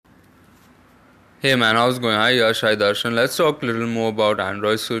Hey man, how's it going? Hi Yash, hi Darshan. Let's talk a little more about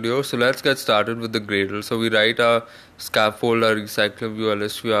Android Studio. So let's get started with the Gradle. So we write our scaffold, our recycler view, our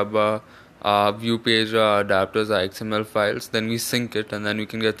list view, our view page, our adapters, our XML files. Then we sync it, and then we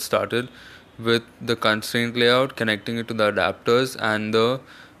can get started with the constraint layout, connecting it to the adapters and the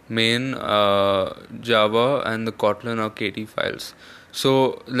main Java and the Kotlin or KT files.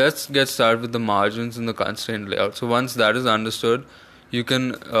 So let's get started with the margins in the constraint layout. So once that is understood, you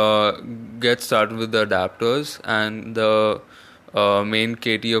can get started with the adapters and the main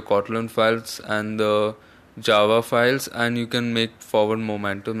KT or Kotlin files and the Java files, and you can make forward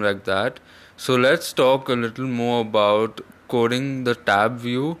momentum like that. So let's talk a little more about coding the tab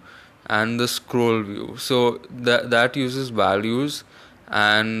view and the scroll view. So that uses values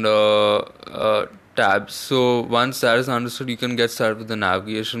and tabs. So once that is understood, you can get started with the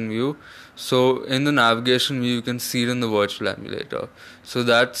navigation view. So in the navigation view, you can see it in the virtual emulator. So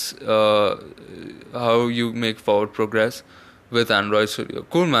that's how you make forward progress with Android Studio.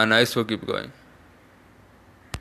 Cool man, nice work, keep going.